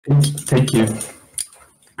Thank you.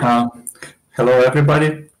 Uh, Hello,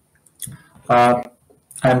 everybody. I'm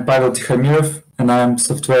Pavel Tikhomirov, and I'm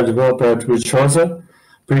software developer at Virtuoso.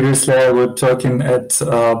 Previously, I was talking at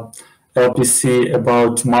LPC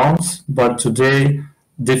about mounts, but today,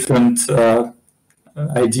 different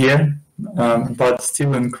idea, but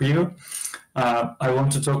still in Creo. I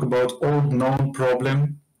want to talk about old known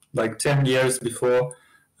problem, like 10 years before,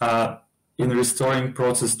 in restoring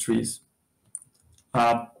process trees.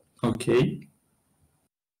 Okay.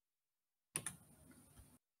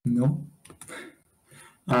 No.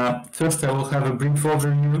 First, I will have a brief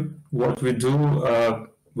overview what we do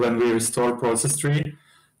when we restore process tree.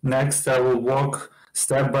 Next, I will walk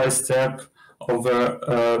step by step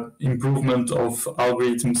over improvement of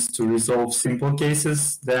algorithms to resolve simple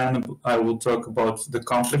cases. Then I will talk about the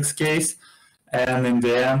complex case, and in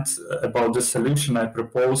the end, about the solution I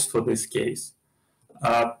propose for this case.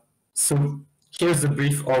 So here's a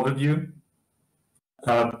brief overview.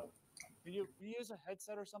 Can you use a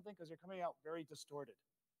headset or something, because you're coming out very distorted?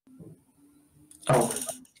 Oh,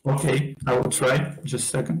 okay. I will try. Just a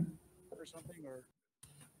second. Or something, or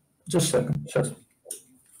just a second. Just a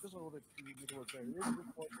little bit. Make it look better.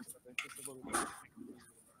 Just a little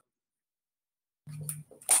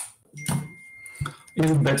bit.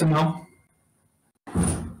 Is it better now?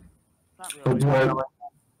 Not really. Or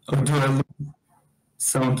do I lose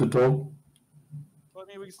sound at all? Well, I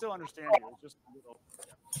mean, we can still understand you. It's just a little.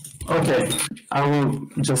 Yeah. Okay, I will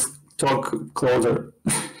just talk closer.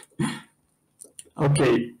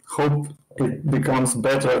 Okay, hope it becomes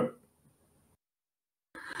better.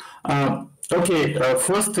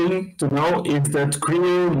 First thing to know is that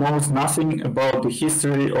Creo knows nothing about the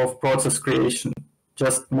history of process creation.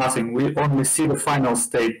 Just nothing. We only see the final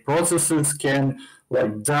state. Processes can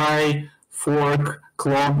like die, fork,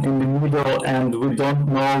 clone in the middle, and we don't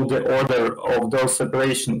know the order of those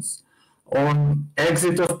separations. On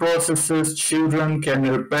exit of processes, children can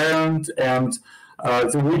reparent, and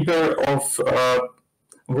the repair of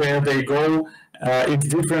where they go is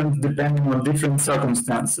different depending on different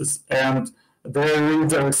circumstances. And there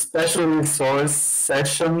is a special resource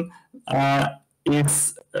section.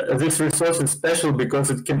 This resource is special because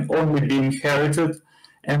it can only be inherited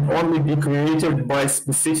and only be created by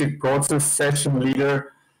specific process session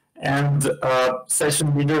leader. And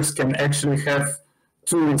session leaders can actually have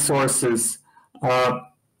two resources.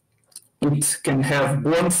 It can have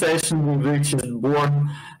born session, which is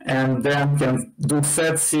born, and then can do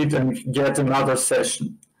set seed and get another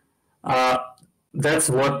session. That's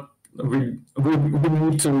what we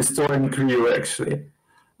need to restore in Creo, actually.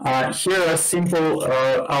 Here are simple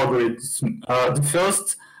algorithms. The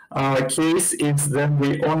first case is that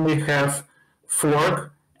we only have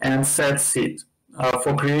fork and set seed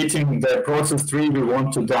for creating the process tree we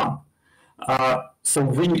want to dump. So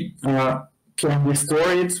we can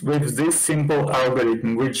restore it with this simple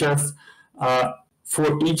algorithm. We just,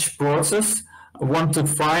 for each process, want to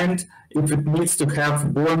find if it needs to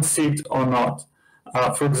have born seed or not.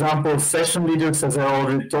 For example, session leaders, as I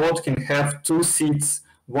already told, can have two seeds,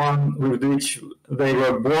 one with which they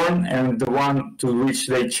were born and the one to which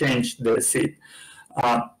they changed their seed.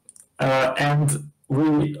 And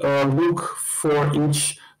we look for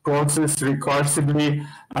each process recursively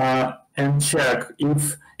and check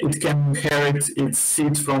if it can inherit its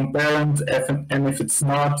seed from parent, and if it's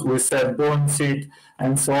not, we set born seed,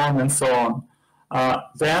 and so on and so on.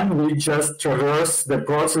 Then we just traverse the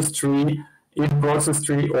process tree in process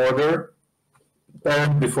tree order,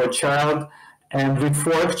 parent before child, and we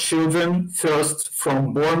fork children first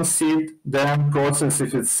from born seed, then process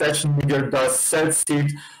if its session leader does set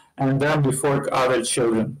seed, and then we fork other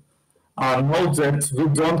children. Note that we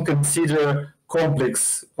don't consider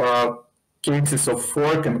complex cases of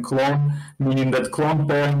fork and clone, meaning that clone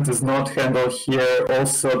parent is not handled here.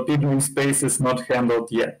 Also, pid-namespace is not handled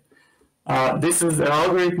yet. This is the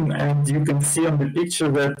algorithm, and you can see on the picture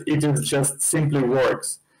that it is just simply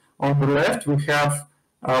works. On the left, we have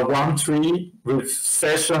one tree with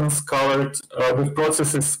sessions colored, with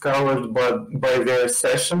processes colored by their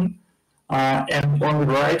session. And on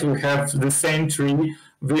the right, we have the same tree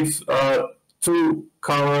with two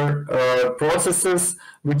color processes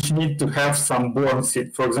which need to have some born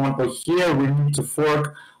seed. For example, here we need to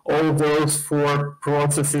fork all those four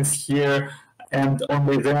processes here and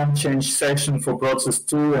only then change session for process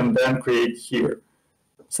 2 and then create here.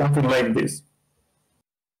 Something like this.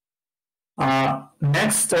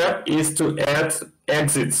 Next step is to add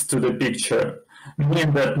exits to the picture,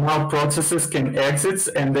 meaning that now processes can exit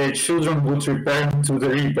and their children would repair to the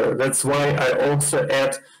reaper. That's why I also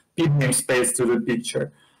add pid-namespace to the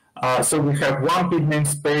picture. So we have one pid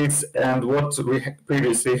namespace and what we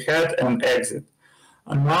previously had and exit.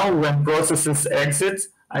 And now when processes exit,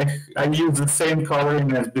 I use the same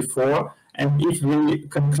coloring as before. And if we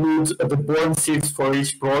conclude the born seeds for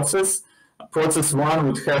each process, process 1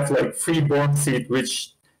 would have like 3 born seeds,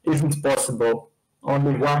 which isn't possible.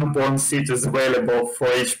 Only 1 born seed is available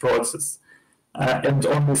for each process. And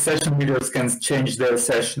only session leaders can change their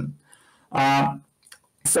session.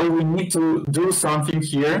 So we need to do something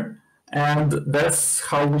here, and that's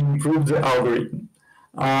how we improve the algorithm.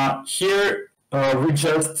 Here, we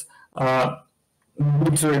just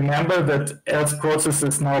need to remember that as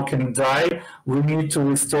processes now can die, we need to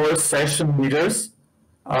restore session leaders,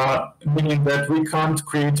 meaning that we can't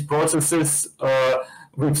create processes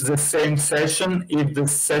with the same session if the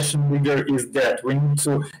session leader is dead. We need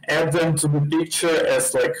to add them to the picture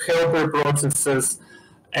as like helper processes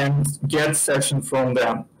and get session from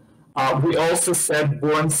them. We also set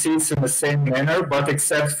born seeds in the same manner, but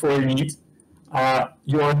except for init.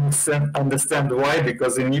 You understand why,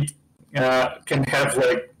 because init can have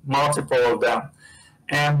like multiple of them.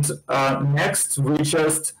 And next, we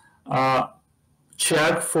just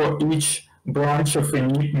check for each branch of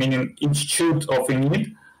init, meaning each shoot of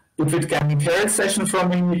init. If it can inherit session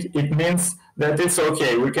from init, it means that it's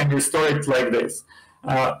okay. We can restore it like this,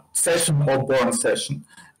 session or born session.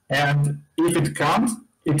 And if it can't,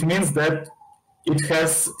 it means that it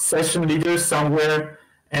has session leader somewhere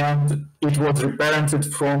and it was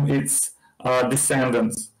reparented from its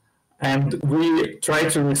descendants. And we try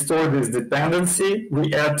to restore this dependency.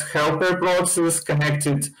 We add helper process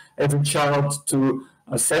connected as a child to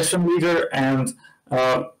a session leader, and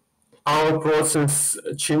our process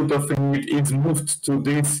child of init is moved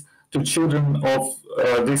to children of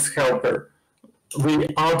this helper. We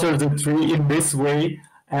alter the tree in this way,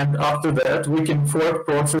 and after that we can fork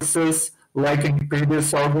processes like in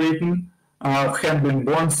previous algorithm, handling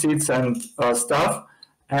born seeds and stuff,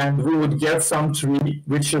 and we would get some tree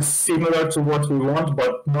which is similar to what we want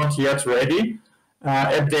but not yet ready.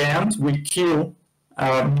 At the end, we kill,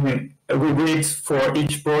 we wait for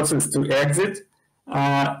each process to exit,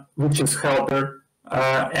 which is helper,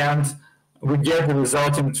 and we get the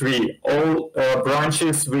resulting tree. All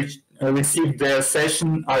branches which receive their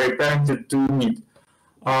session are reparented to init.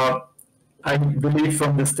 I believe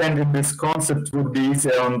understanding this concept would be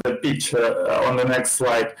easier on the picture on the next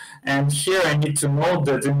slide. And here I need to note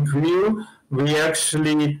that in Creo, we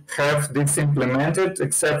actually have this implemented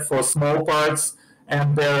except for small parts,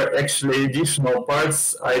 and there are actually additional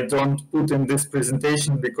parts I don't put in this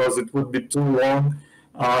presentation because it would be too long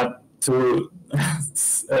to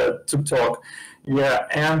talk. Yeah,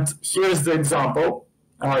 and here's the example.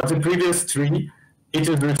 The previous tree, it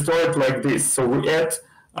is restored like this. So we add,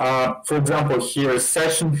 for example, here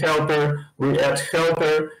session helper, we add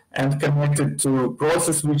helper and connect it to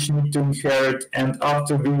process which need to inherit, and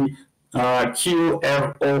after we kill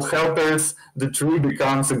all helpers, the tree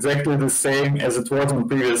becomes exactly the same as it was on the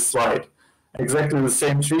previous slide. Exactly the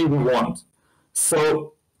same tree we want.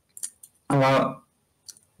 So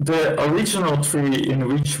the original tree in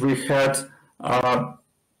which we had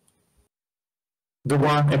the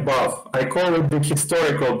one above, I call it the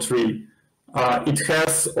historical tree. It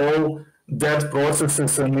has all dead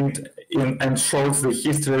processes in it and shows the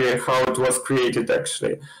history, how it was created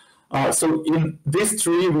actually. So in this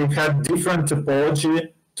tree, we had different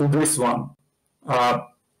topology to this one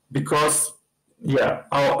because, yeah,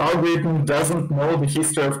 our algorithm doesn't know the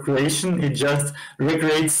history of creation. It just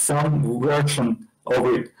recreates some version of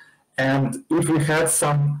it. And if we had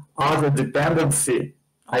some other dependency,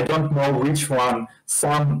 I don't know which one,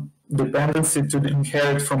 some dependency to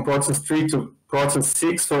inherit from process 3 to process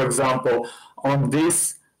 6, for example, on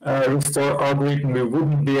this restore algorithm, we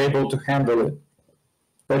wouldn't be able to handle it.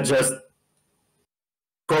 But just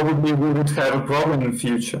probably we would have a problem in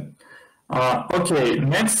future. Okay,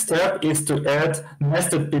 next step is to add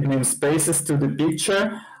nested pid namespaces to the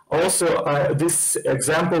picture. Also, this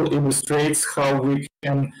example illustrates how we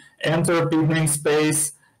can enter pid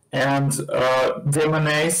namespace and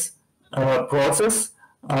demonase process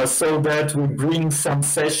so that we bring some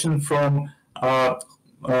session from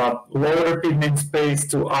lower pid namespace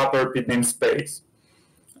to upper pid namespace.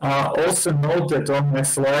 Also note that on my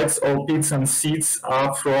slides, all pids and seeds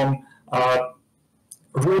are from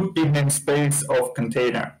root pid namespace of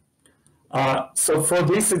container. So for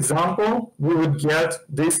this example, we would get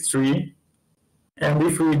this tree, and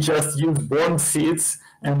if we just use born seeds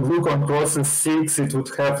and look on process 6, it would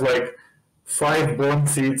have like 5 born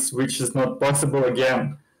seeds, which is not possible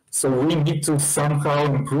again. So we need to somehow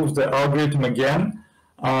improve the algorithm again,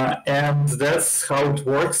 and that's how it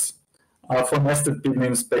works. for nested pid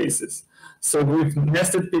namespaces. So with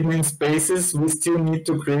nested pid namespaces, we still need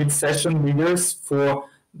to create session leaders for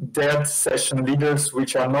that session leaders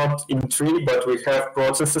which are not in tree, but we have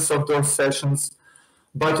processes of those sessions.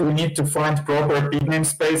 But we need to find proper pid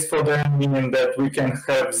namespace for them, meaning that we can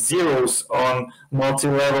have zeros on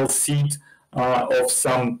multi-level seed of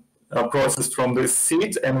some process from this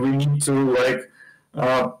seed, and we need to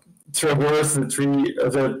traverse the tree,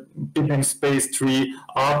 the pid namespace tree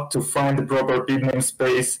up to find the proper pid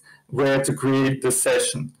namespace where to create the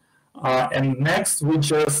session. And next, we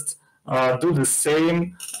just do the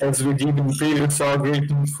same as we did in previous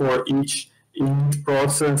algorithm for each init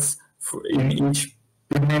process in each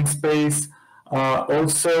pid namespace.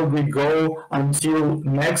 Also, we go until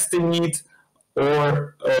next init,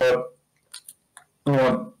 or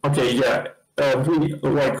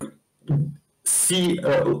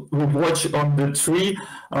we watch on the tree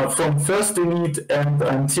from first init and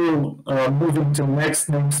until moving to next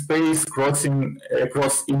namespace, crossing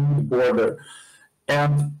across init border.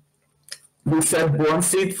 And we set born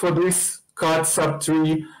seed for this cut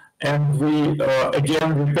subtree, and we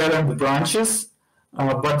again reparent branches.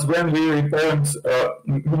 But when we reparent,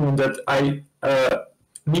 meaning that I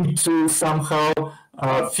need to somehow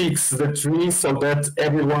fix the tree so that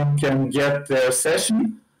everyone can get their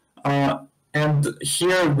session. And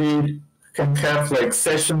here we can have like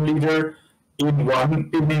session leader in one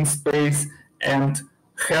pid namespace, and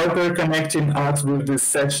helper connecting us with this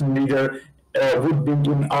session leader would be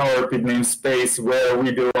in our pid namespace where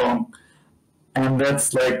we belong. And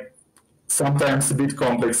that's like sometimes a bit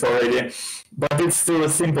complex already, but it's still a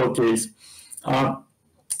simple case.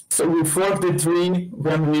 So we fork the tree.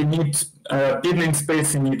 When we need pid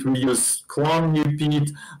namespace in it, we use clone new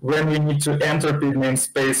pid. When we need to enter pid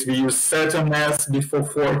namespace, we use set on s before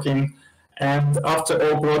forking. And after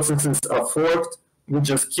all processes are forked, we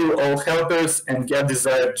just kill all helpers and get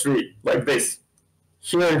desired tree, like this.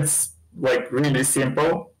 Here it's like really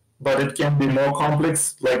simple, but it can be more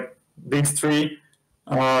complex, like this tree.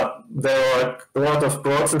 There are a lot of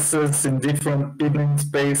processes in different pid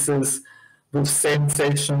namespaces with same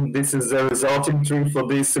section. This is the resulting tree for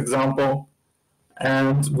this example.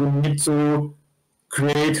 And we need to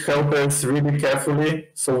create helpers really carefully.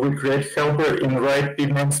 So we create helper in right pid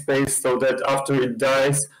namespace so that after it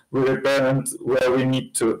dies, we reparent where we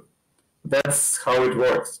need to. That's how it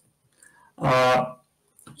works.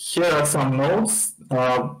 Here are some notes.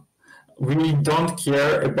 We don't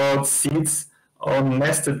care about seeds on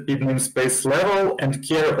nested pid namespace level and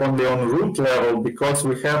care only on root level, because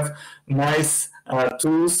we have nice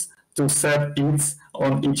tools to set pids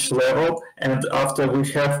on each level, and after we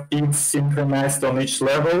have pids synchronized on each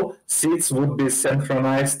level, seeds would be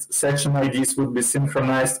synchronized, section IDs would be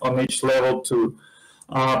synchronized on each level too.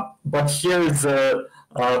 But here is a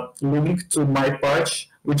link to my patch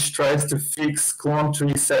which tries to fix clone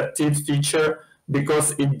tree set tid feature,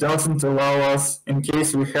 because it doesn't allow us, in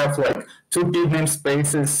case we have like two pid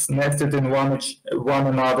namespaces nested in one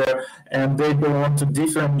another and they belong to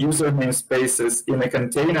different user namespaces in a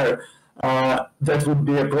container, that would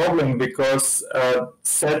be a problem, because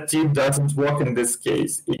set tid doesn't work in this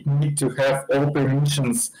case. It needs to have all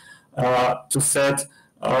permissions to set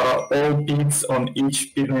all pids on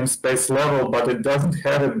each pid namespace level, but it doesn't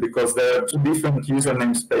have it because there are two different user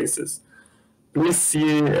namespaces. Please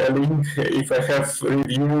see a link. If I have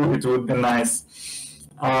review, it would be nice.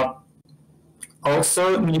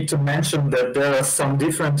 Also need to mention that there are some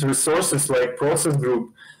different resources like process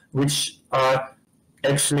group, which are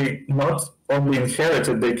actually not only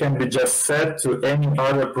inherited, they can be just set to any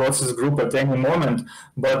other process group at any moment,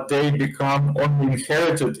 but they become only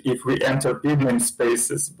inherited if we enter pid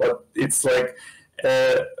namespaces. But it's like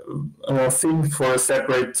a thing for a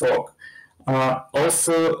separate talk.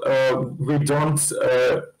 Also, we don't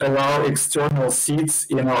allow external seeds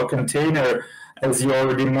in our container, as you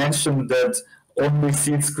already mentioned, that only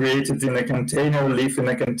seeds created in a container live in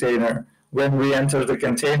a container. When we enter the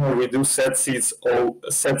container, we do set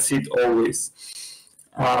seed always.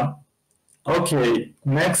 Okay,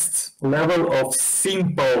 next level of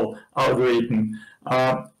simple algorithm.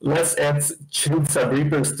 Let's add child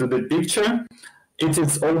subrepers to the picture. It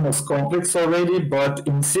is almost complex already, but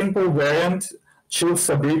in simple variant, child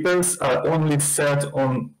subrepers are only set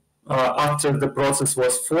on after the process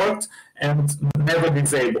was forked and never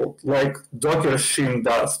disabled, like Docker shim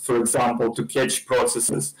does, for example, to catch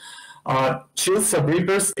processes. Child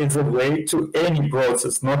subrepers is a way to any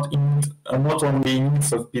process, not only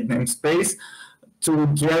inits of pid namespace, to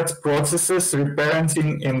get processes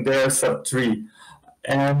reparenting in their subtree.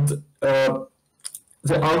 And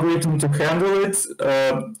the algorithm to handle it,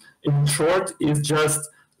 in short, is just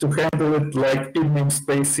to handle it like pid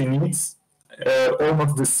namespace needs,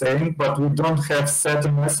 almost the same, but we don't have set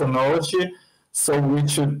methodology, so we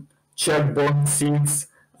should check born seeds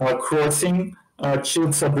crossing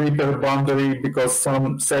chilled subreaper boundary, because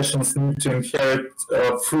some sessions need to inherit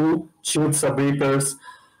through chilled subreapers.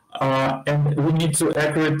 And we need to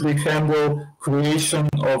accurately handle creation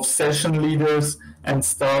of session leaders and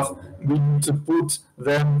stuff. We need to put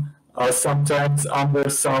them sometimes under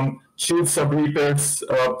some chilled subreapers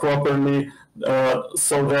properly,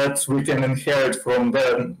 so that we can inherit from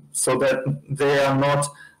them, so that they are not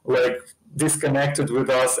like disconnected with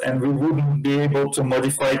us, and we wouldn't be able to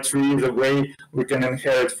modify tree the way we can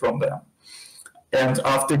inherit from them. And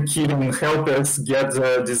after killing helpers, get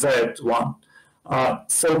the desired one.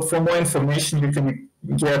 So for more information, you can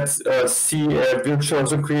see a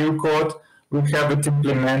virtuoso crew code. We have it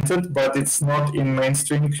implemented, but it's not in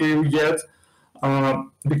mainstream crew yet,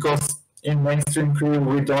 because in mainstream crew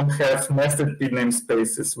we don't have nested pid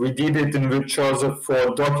namespaces. We did it in virtuoso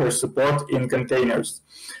for Docker support in containers.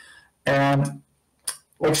 And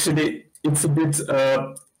actually, it's a bit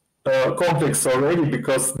complex already,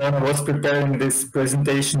 because when I was preparing this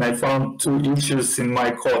presentation, I found 2 issues in my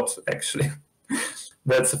code, actually.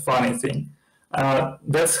 That's a funny thing.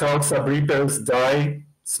 That's how subreapers die,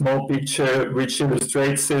 small picture which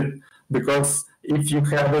illustrates it, because if you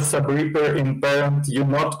have a subreaper in parent, you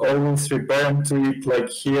not always reparent to it, like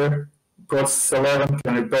here. Process 11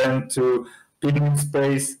 can reparent to pid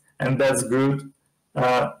namespace, and that's good.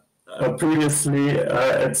 Previously,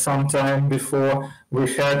 at some time before, we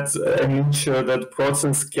had an issue that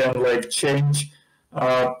process can like change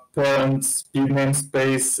parent's pid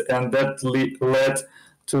namespace, and that led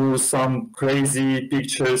to some crazy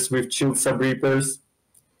pictures with chilled subreapers.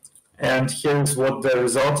 And here's what the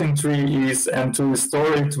resulting tree is, and to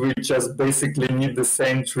restore it, we just basically need the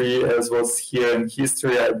same tree as was here in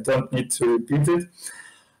history. I don't need to repeat it.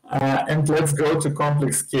 And let's go to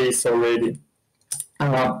complex case already.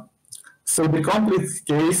 So the complex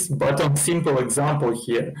case, but on simple example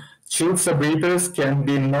here, chilled subreapers can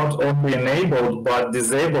be not only enabled but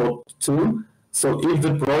disabled too. So if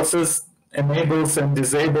the process enables and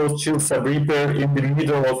disables chilled subreaper in the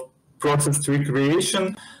middle of process tree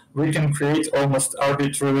creation, we can create almost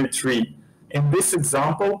arbitrary tree. In this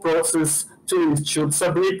example, process 2 is chilled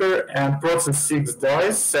subreaper and process 6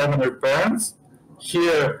 dies, 7 reparents.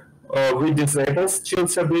 Here we disable chilled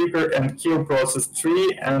subreaper and kill process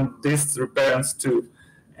 3, and this reparents 2.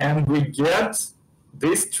 And we get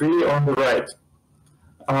this tree on the right.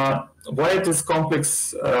 Why it is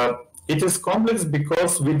complex? It is complex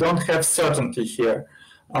because we don't have certainty here.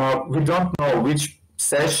 We don't know which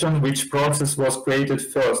session, which process was created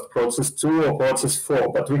first, process 2 or process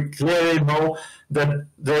 4, but we clearly know that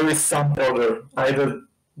there is some order, either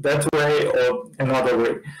that way or another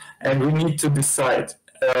way, and we need to decide.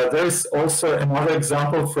 There is also another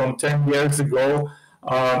example from 10 years ago.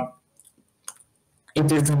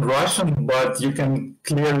 It is in Russian, but you can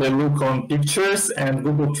clearly look on pictures, and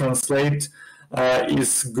Google Translate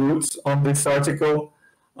is good on this article.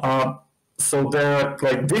 So there are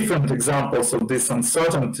like different examples of this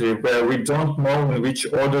uncertainty where we don't know in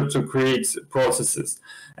which order to create processes.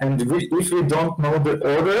 And if we don't know the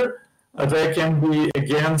order, there can be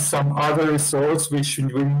again some other resource which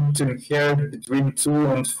we need to inherit between 2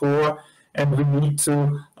 and 4, and we need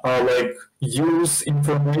to like use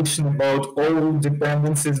information about all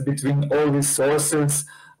dependencies between all resources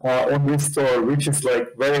on restore, which is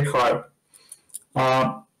like very hard.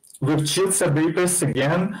 With chilled subreapers,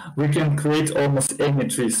 again, we can create almost any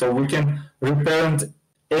tree. So we can reparent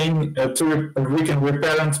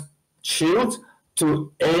chilled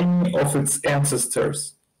to any of its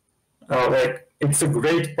ancestors. Like it's a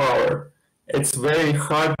great power. It's very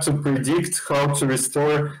hard to predict how to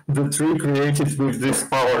restore the tree created with this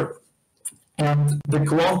power. And the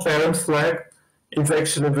clone parent flag is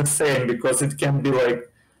actually the same, because it can be like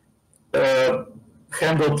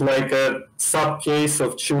handled like a sub-case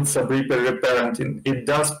of chilled subreaper reparenting. It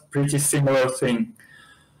does pretty similar thing.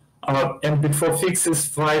 And before fixes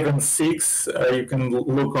 5 and 6, you can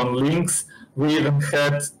look on links. We even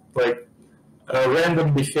had like a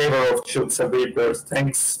random behavior of chilled subreapers.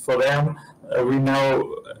 Thanks for them. We now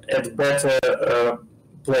at better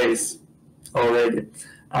place already.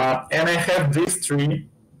 And I have this tree.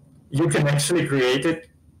 You can actually create it,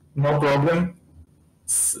 no problem.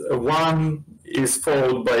 1 is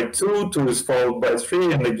followed by 2, 2 is followed by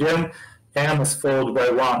 3, and again, n is followed by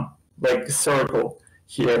 1, like a circle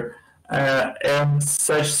here. And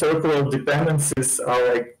such circular dependencies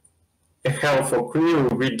are like a hell for crew.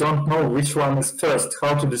 We don't know which one is first,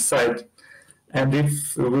 how to decide. And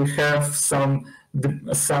if we have some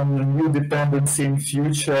some new dependency in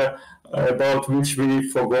future about which we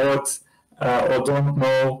forgot or don't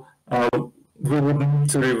know, we would need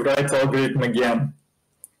to rewrite algorithm again.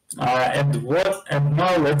 And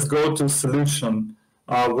now let's go to solution.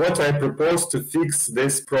 What I propose to fix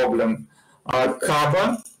this problem.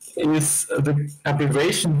 Kaba is the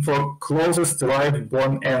abbreviation for closest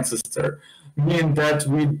live-born ancestor, meaning that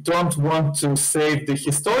we don't want to save the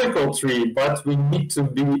historical tree, but we need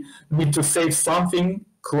to save something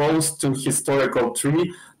close to historical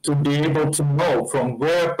tree to be able to know from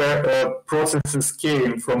where processes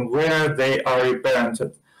came, from where they are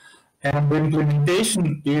reparented. And the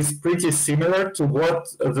implementation is pretty similar to what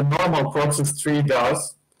the normal process tree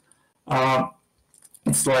does.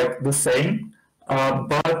 It's like the same,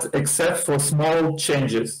 but except for small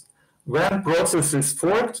changes. When process is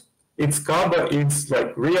forked, its Kaba is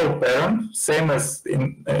like real parent, same as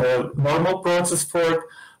in normal process fork,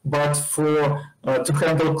 but for to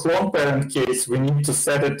handle clone parent case, we need to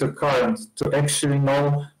set it to current to actually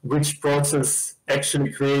know which process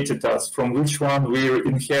actually created us, from which one we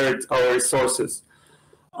inherit our resources.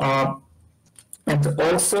 And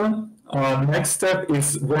also, next step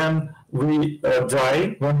is when we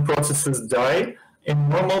die, when processes die. In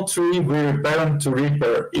normal tree, we reparent to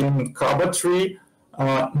repair. In Kaba tree,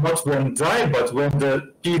 not when die, but when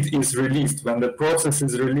the PID is released, when the process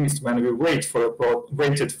is released, when we waited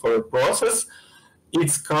for a process,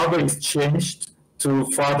 its Kaba is changed to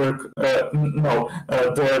the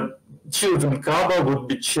children Kaba would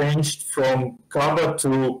be changed from Kaba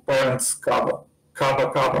to parents Kaba,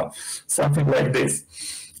 something like this.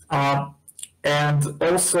 And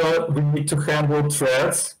also we need to handle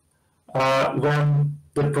threads when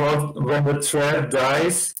the thread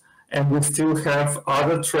dies and we still have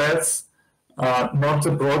other threads, not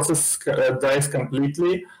the process dies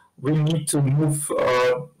completely. We need to move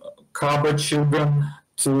Kaba children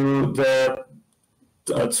to the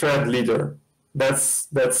thread leader. That's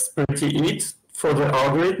pretty it for the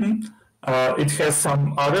algorithm. It has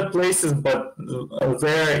some other places, but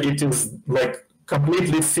there it is like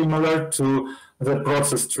completely similar to the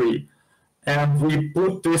process tree. And we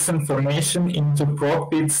put this information into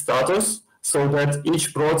proc-pid status so that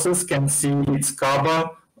each process can see its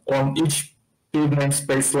Kaba on each pid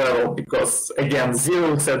namespace level, because again,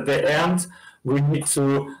 0 is at the end. We need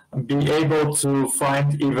to be able to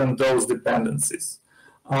find even those dependencies.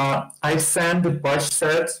 I sent the patch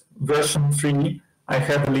set version 3. I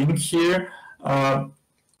have a link here.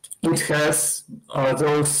 It has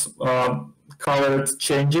those colored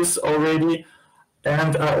changes already.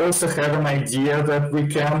 And I also have an idea that we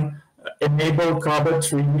can enable Kaba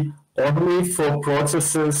tree only for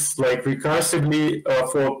processes like recursively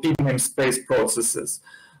for pid namespace processes,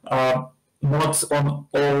 not on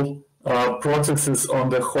all processes on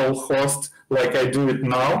the whole host like I do it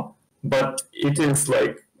now, but it is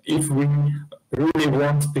like if we really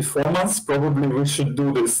want performance, probably we should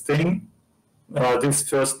do this thing. This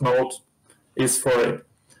first node is for it.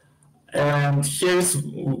 And here's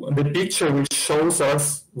the picture which shows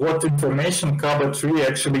us what information Kaba tree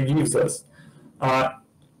actually gives us.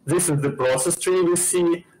 This is the process tree we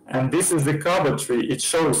see, and this is the Kaba tree. It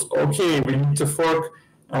shows, okay, we need to fork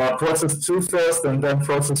process 2 first, and then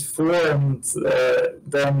process 4, and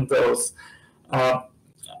then those. I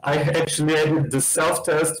actually added the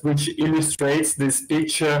self-test, which illustrates this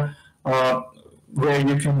picture where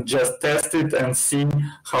you can just test it and see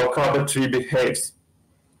how Kaba tree behaves.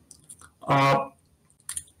 I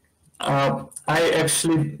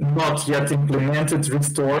actually not yet implemented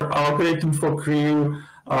restore algorithm for Creo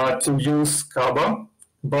to use Kaba,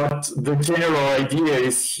 but the general idea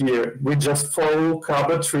is here. We just follow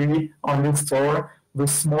Kaba tree on restore with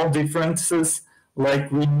small differences,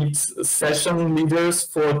 like we need session leaders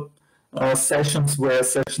for sessions where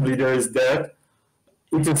session leader is dead.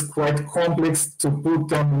 It is quite complex to put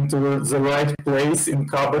them into the right place in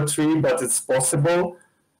Kaba tree, but it's possible.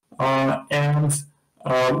 And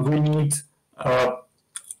we need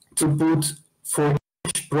to put for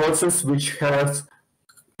each process which has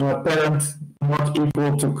parent not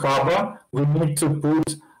equal to Kaba, we need to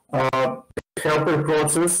put helper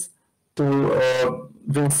process to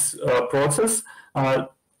this process.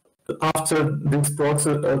 After this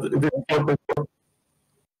process,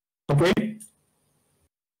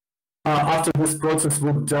 after this process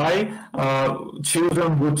would die,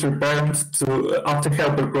 children would reparent to, after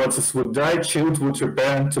helper process would die, child would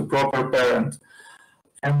reparent to proper parent.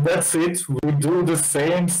 And that's it. We do the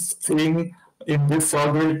same thing in this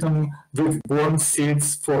algorithm with born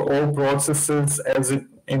seeds for all processes as it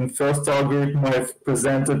in first algorithm I've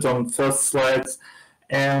presented on first slides.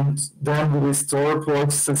 and then we restore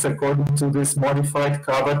processes according to this modified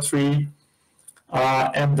Kaba tree,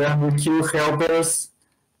 and then we kill helpers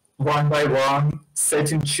one by one,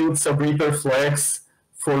 setting shoot subreaper flags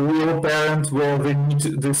for real parent where we need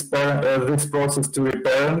this process to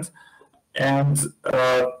reparent, and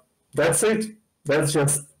that's it. That's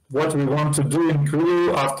just what we want to do in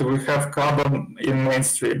Crew after we have Kaba in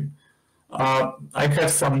mainstream. I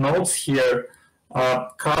have some notes here.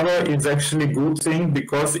 Kaba is actually a good thing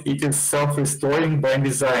because it is self-restoring by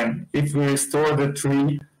design. If we restore the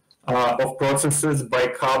tree of processes by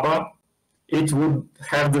Kaba, it would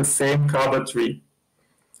have the same Kaba tree.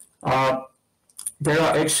 There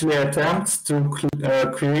are actually attempts to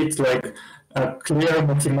create like clear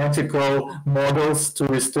mathematical models to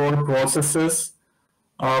restore processes,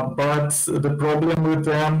 but the problem with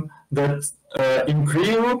them that in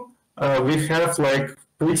Creo we have like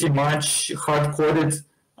pretty much hard-coded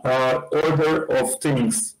order of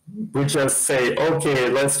things. We just say, okay,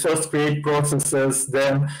 let's first create processes,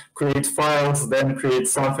 then create files, then create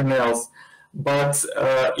something else. But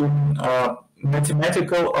in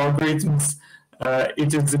mathematical algorithms,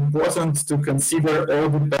 it is important to consider all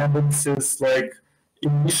dependencies like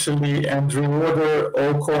initially and reorder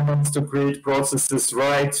all comments to create processes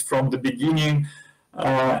right from the beginning,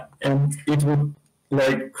 and it would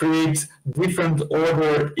like create different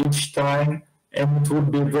order each time, and it would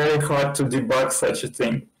be very hard to debug such a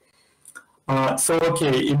thing. So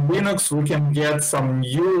okay, in Linux we can get some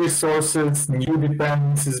new resources, new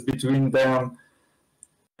dependencies between them,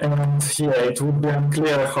 and yeah, it would be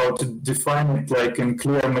unclear how to define it like in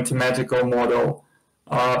clear mathematical model.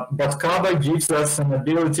 But Kaba gives us an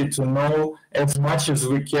ability to know as much as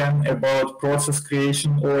we can about process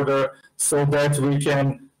creation order so that we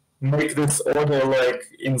can make this order like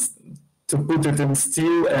to put it in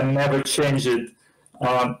steel and never change it.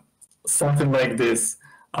 Something like this.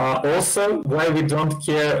 Also, why we don't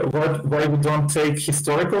care, why we don't take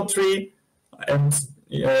historical tree and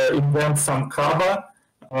invent some Kaba,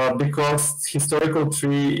 because historical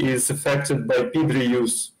tree is affected by PID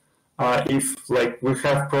reuse. If like we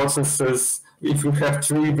have processes, if we have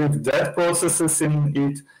tree with dead processes in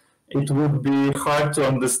it, it would be hard to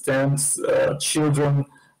understand children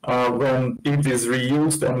when PID is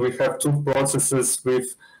reused and we have two processes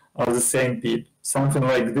with the same PID. Something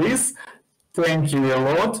like this. Thank you a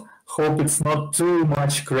lot. Hope it's not too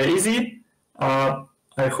much crazy.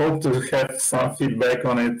 I hope to have some feedback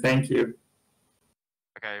on it. Thank you.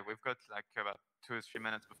 Okay, we've got like about 2 or 3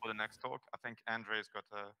 minutes before the next talk. I think Andrei's got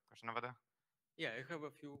a question over there. Yeah, I have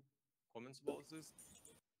a few comments about this.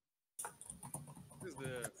 This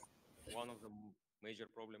is one of the major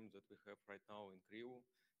problems that we have right now in Creo.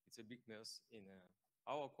 It's a big mess in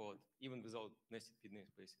our code, even without nested pid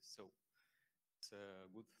namespaces. So it's a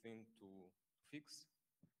good thing to fix.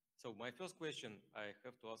 So my first question, I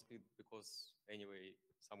have to ask it because anyway,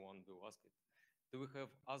 someone will ask it. Do we have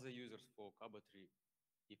other users for Kaba tree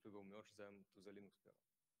if we will merge them to the Linux kernel?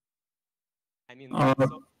 I mean,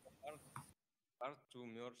 it's so hard to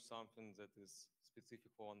merge something that is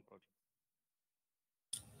specific for one project.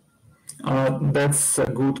 That's a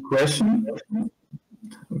good question,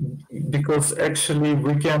 because actually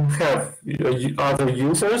we can have other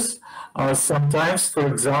users. Sometimes, for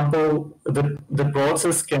example, the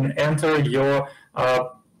process can enter your,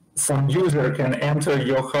 some user can enter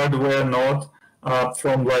your hardware node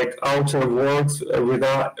from like outer world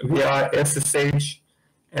via SSH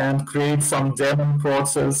and create some daemon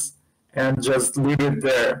process and just leave it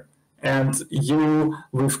there. And you,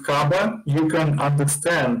 with Kaba, you can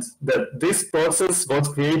understand that this process was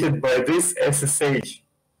created by this SSH,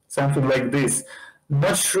 something like this.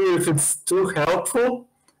 Not sure if it's too helpful,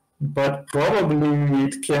 but probably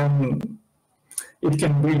it can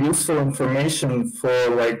be useful information for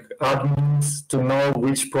like admins to know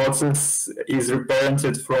which process is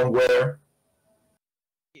reparented from where.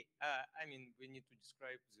 Okay. I mean, we need to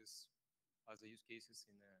describe this other use cases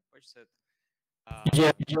in a patch set.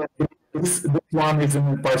 Yeah, this one is in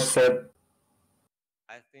the patch set.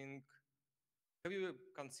 I think, have you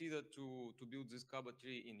considered to build this Kaba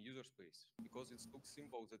tree in user space? Because it looks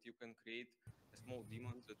simple that you can create a small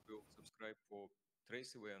daemon that will subscribe for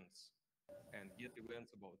trace events and get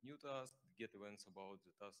events about new tasks, get events about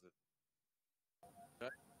the tasks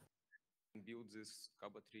that build this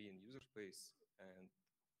Kaba tree in user space, and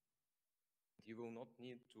you will not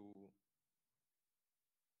need to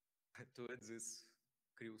add this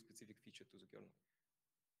Creo specific feature to the kernel.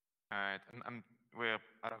 All right, we're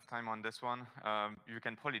out of time on this one. You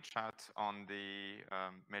can probably chat on the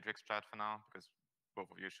Matrix chat for now, because both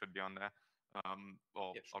of you should be on there,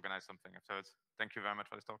 or Yeah, sure. organize something afterwards. Thank you very much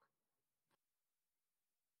for this talk.